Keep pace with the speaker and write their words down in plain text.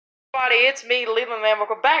everybody, it's me, Leland Man.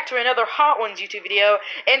 Welcome back to another Hot Ones YouTube video.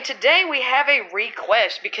 And today we have a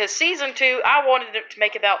request because Season 2, I wanted it to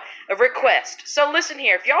make about a request. So listen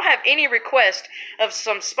here, if y'all have any request of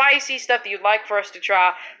some spicy stuff that you'd like for us to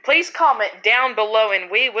try, please comment down below and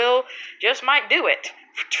we will just might do it.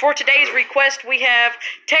 For today's request, we have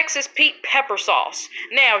Texas Pete pepper sauce.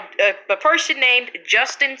 Now, a person named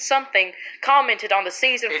Justin something commented on the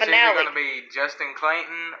season finale. It's either going to be Justin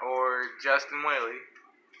Clayton or Justin Willie.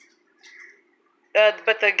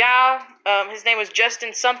 But the guy, his name was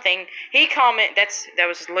Justin something. He commented, that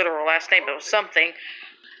was his literal last name, but it was something.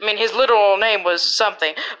 I mean, his literal name was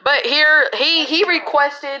something. But here, he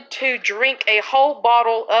requested to drink a whole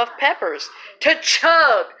bottle of peppers. To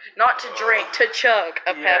chug. Not to drink, to chug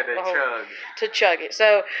a pepper. Yeah, to chug. To chug it.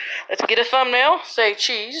 So, let's get a thumbnail. Say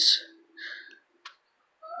cheese.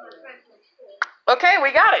 Okay,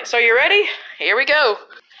 we got it. So, you ready? Here we go.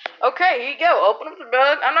 Okay, here you go. Open up the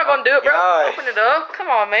bug. I'm not going to do it, bro. God. Open it up. Come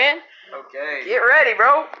on, man. Okay. Get ready,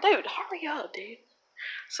 bro. Dude, hurry up, dude.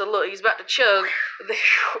 So, look, he's about to chug.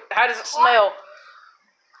 How does it smell?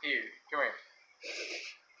 Here, come here.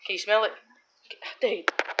 Can you smell it?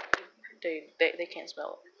 Dude, they can't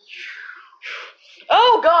smell it.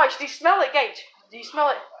 Oh, gosh. Do you smell it, Gage? Do you smell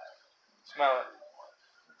it? Smell it.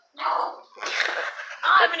 I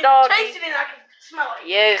haven't even tasted it and I can smell it.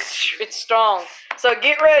 Yes, it's strong. So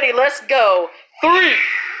get ready, let's go. 3.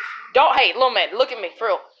 Hey, little man, look at me, for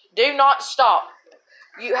real. Do not stop.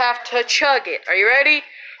 You have to chug it. Are you ready?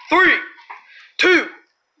 3, 2,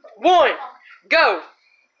 1, go.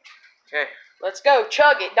 Okay. Let's go,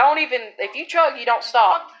 chug it. Don't even, if you chug, you don't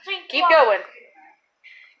stop. Keep going.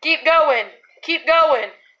 Keep going. Keep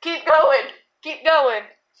going. Keep going. Keep going.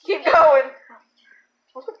 Keep going.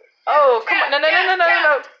 Oh, come on. No.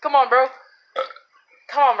 Come on, bro.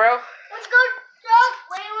 Come on, bro. Let's go,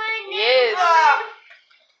 Leland. Yes.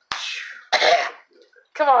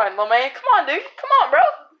 Come on, little man. Come on, dude. Come on, bro.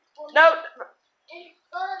 No.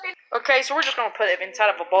 Okay, so we're just going to put it inside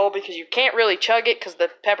of a bowl because you can't really chug it because the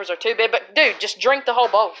peppers are too big. But, dude, just drink the whole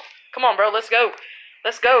bowl. Come on, bro. Let's go.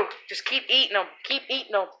 Let's go. Just keep eating them. Keep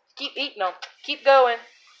eating them. Keep eating them. Keep going.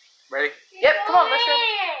 Ready? Yep, come on. Let's go.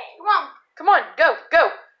 Come on. Come on. Go.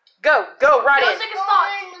 Go. Go. Go right in. Take a stop.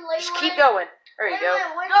 Just keep going. There you go.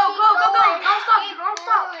 Go. Don't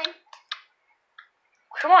stop.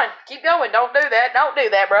 Come on. Keep going. Don't do that. Don't do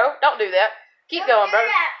that, bro. Don't do that. Keep going, bro.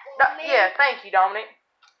 Yeah, thank you, Dominic.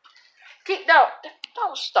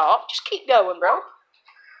 Don't stop. Just keep going, bro.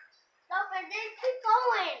 Keep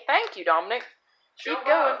going. Thank you, Dominic. Keep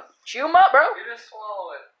going. Chew them up, bro. You just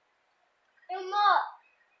swallow it. Come up.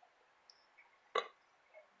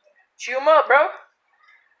 Chew them up, bro.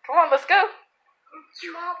 Come on, let's go.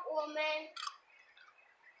 Come up, woman.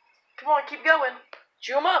 Come on, keep going.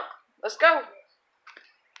 Chew them up. Let's go.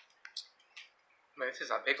 Man, this is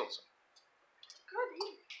like pickles.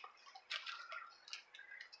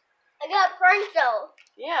 I got French though.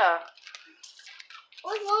 Yeah.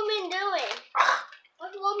 What's woman doing?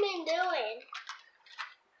 What's woman doing?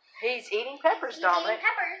 He's eating peppers, Dominic.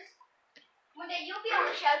 Peppers. One day you'll be on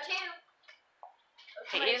the show too.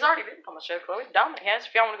 He's already been on the show, Chloe. Dominic has.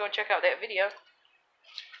 If y'all want to go check out that video.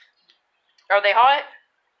 Are they hot?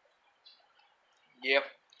 Yep.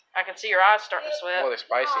 I can see your eyes starting to sweat. Well, they're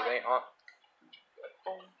spicy. They ain't hot.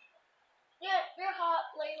 Yeah, they're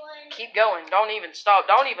hot, Leland. Keep going. Don't even stop.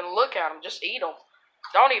 Don't even look at them. Just eat them.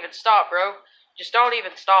 Don't even stop, bro. Just don't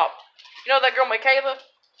even stop. You know that girl Michaela?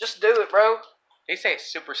 Just do it, bro. They say it's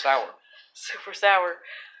super sour. Super sour.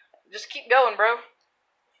 Just keep going, bro.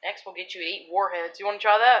 Next, we'll get you to eat warheads. You want to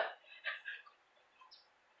try that?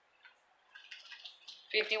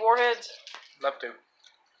 50 warheads? Love to.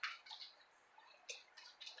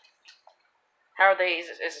 How are they? Is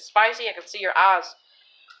it spicy? I can see your eyes.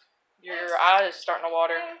 Your eyes starting to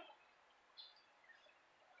water.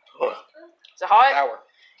 Is it hot? Sour.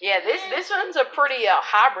 Yeah, this one's a pretty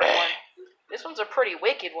hybrid one. This one's a pretty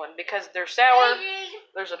wicked one because they're sour.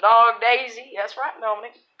 There's a dog, Daisy. That's right,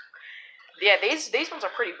 Dominic. Yeah, these ones are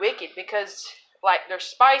pretty wicked because, like, they're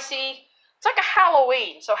spicy. It's like a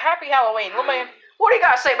Halloween. So, happy Halloween. Little man, what do you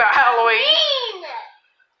got to say about Halloween?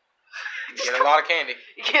 You get a lot of candy.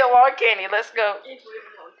 You get a lot of candy. Let's go.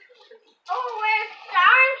 Oh, where's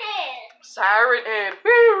Siren Head? Siren Head.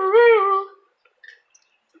 Woo, woo.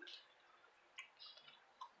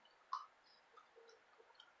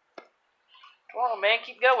 Come on, man.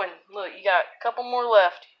 Keep going. Look, you got a couple more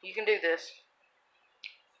left. You can do this.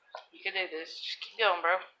 You can do this. Just keep going,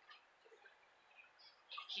 bro.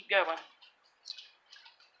 Keep going.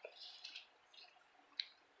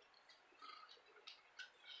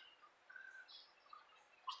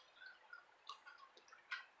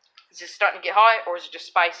 Is it starting to get hot, or is it just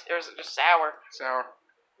spicy, or is it just sour? Sour.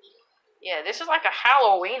 Yeah, this is like a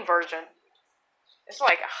Halloween version. It's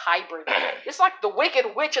like a hybrid. It's like the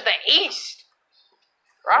Wicked Witch of the East.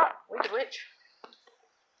 Right? Wicked Witch.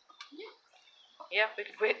 Yeah,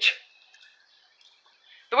 Wicked Witch.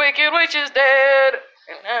 The Wicked Witch is dead.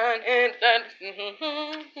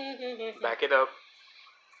 Back it up.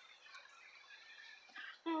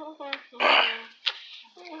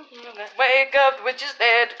 Wake up, the witch is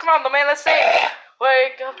dead. Come on, the man, let's sing.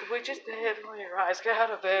 Wake up, the witch is dead. When your eyes get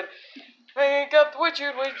out of bed. Wake up, the witch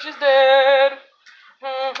is dead.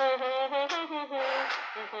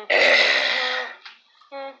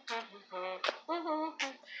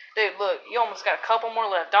 Dude, look, you almost got a couple more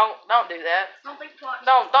left. Don't do that. Don't think twice.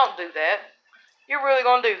 Don't do that. You're really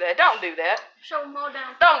gonna do that. Don't do that. Show them all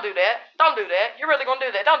down. Don't do that. Don't do that. You're really gonna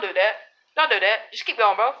do that. Don't do that. Don't do that. Just keep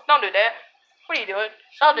going, bro. Don't do that. What are you doing?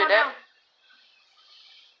 Don't do that.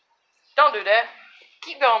 Don't do that.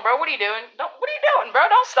 Keep going, bro. What are you doing? What are you doing, bro?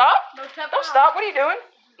 Don't stop. No tap Don't stop. What are you doing?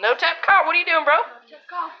 No tap car. What are you doing, bro? No tap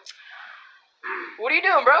call. What are you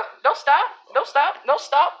doing, bro? Don't stop. Don't stop. Don't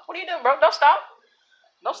stop. What are you doing, bro? Don't stop.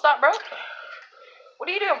 Don't stop, bro. What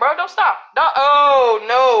are you doing, bro? Don't stop. Oh,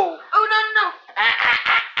 no. Oh, no.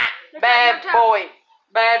 Bad boy.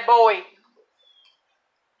 Bad boy.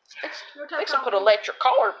 No tap Fix to call. put electric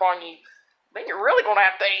collar up on you. Then you're really going to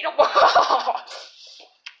have to eat them.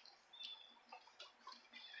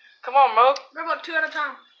 Come on, Mo. We're about 2 at a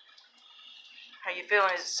time. How you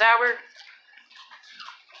feeling? Is it sour?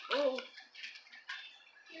 Oh.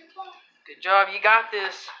 Good job. You got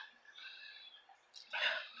this.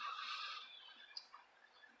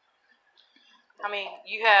 I mean,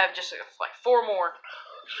 you have just like 4 more.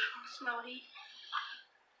 Smell heat.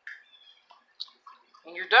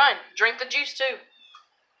 And you're done. Drink the juice, too.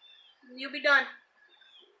 You'll be done.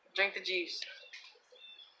 Drink the juice.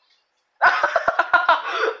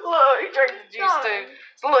 Look, he drank the juice, too.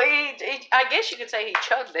 So look, I guess you could say he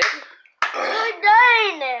chugged it. You're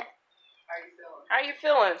done. How you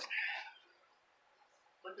feeling?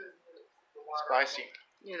 Spicy.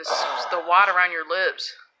 Yeah, the white around your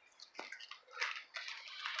lips.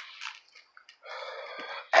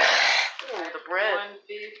 Ooh, the bread.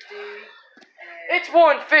 150. It's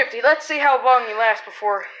 150. Let's see how long you last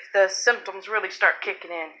before the symptoms really start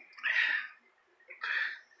kicking in.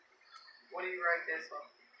 What do you rate this one?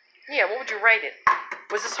 Yeah, what would you rate it?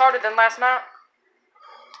 Was this harder than last night?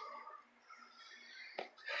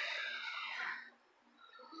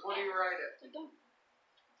 What do you rate it?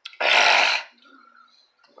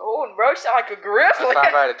 Oh, bro, you sound like a grizzly.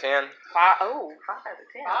 5 out of 10. 5 out of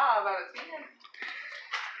 10. 5 out of 10.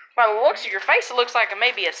 By the looks of your face, it looks like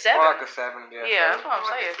maybe a 7. More like a 7, yeah. Yeah, that's what I'm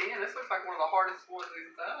saying. 10. This looks like one of the hardest ones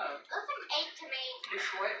we've done. Looks like 8 to me. You're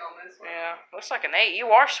sweating on this one. Yeah, looks like an 8.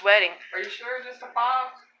 You are sweating. Are you sure it's just a 5?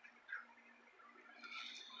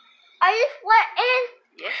 Are you sweating?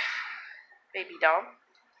 Yeah, baby doll.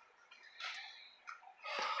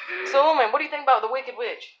 So, Lumen, what do you think about the Wicked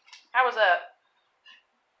Witch? How was that?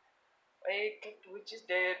 Wake up, the witch is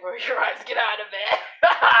dead. Roll your eyes, get out of bed.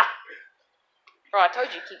 Bro, I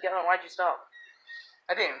told you to keep going. Why'd you stop?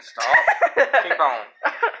 I didn't stop. Keep on.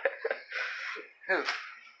 Who?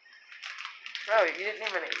 Bro, you didn't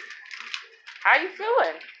even eat. How you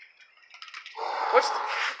feeling? What's the,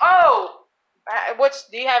 oh!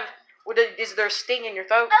 Do you have, is there a sting in your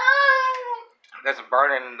throat? There's a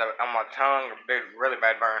burn on my tongue. A big, really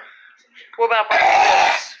bad burn. What about up on your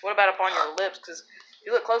lips? What about up on your lips? Because if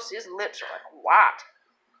you look close, his lips are like white.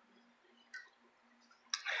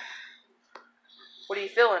 What are you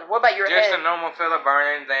feeling? What about your head? Just a normal feel of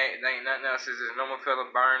burning. They ain't nothing else. It's a normal feel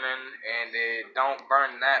of burning, and it don't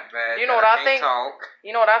burn that bad. You know what I think? Talk.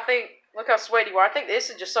 You know what I think? Look how sweaty you are. I think this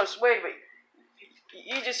is just so sweaty, but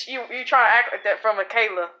you try to act like that from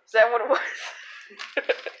Michaela. Is that what it was?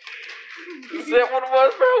 Is that what it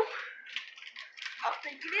was, bro? I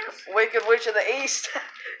think it is. Wicked Witch of the East.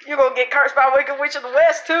 You're gonna get cursed by Wicked Witch of the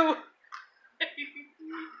West too.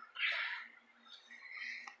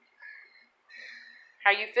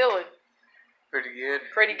 How you feeling? Pretty good.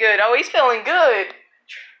 Pretty good. Oh, he's feeling good.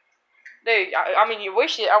 Dude, I mean, I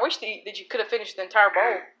wish that you could have finished the entire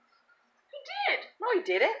bowl. He did. No, he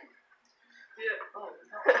didn't. Yeah. Oh.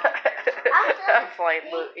 I'm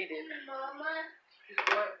playing. Look, he did. Mama.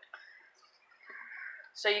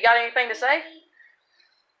 So you got anything to say?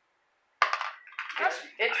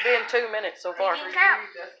 It's been 2 minutes so far.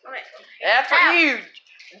 That's for you,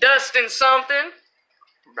 Dustin something.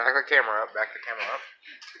 Back the camera up. Back the camera up.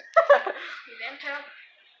 You didn't tell.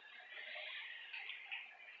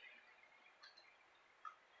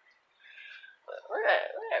 Look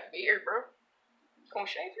at that beard, bro. Gonna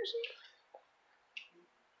shave yourself?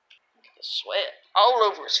 The sweat all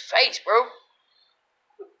over his face, bro.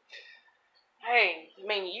 Hey, I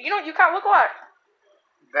mean, you know what you kind of look like?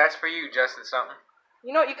 That's for you, Justin something.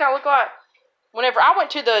 You know what you kind of look like? Whenever I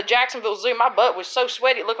went to the Jacksonville Zoo, my butt was so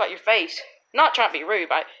sweaty it looked like your face. Not trying to be rude,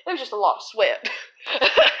 but it was just a lot of sweat.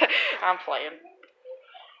 I'm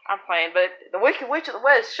playing, but the Wicked Witch of the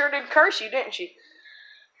West sure did curse you, didn't she?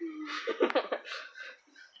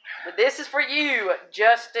 But this is for you,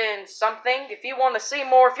 Justin something. If you want to see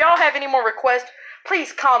more, if y'all have any more requests,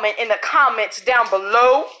 please comment in the comments down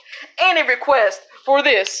below. Any request for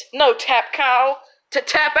this No Tap Cow to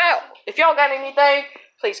tap out. If y'all got anything,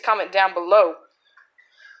 please comment down below.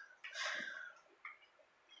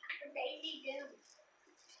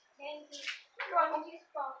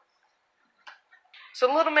 So,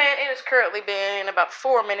 little man, it has currently been about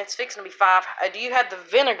 4 minutes, fixing to be 5. Do you have the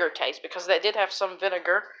vinegar taste? Because that did have some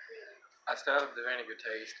vinegar. I still have the vinegar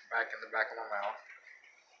taste back in the back of my mouth.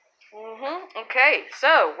 Okay,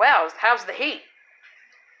 so, wow, how's the heat?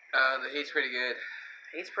 The heat's pretty good.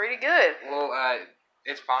 Heat's pretty good. Well,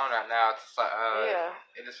 it's fine right now. It's Yeah.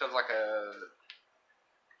 It just feels like a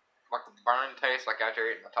burn taste, like after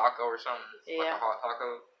eating a taco or something. Yeah. Like a hot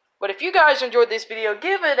taco. But if you guys enjoyed this video,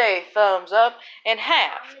 give it a thumbs up and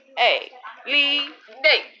have a day.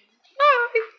 Bye.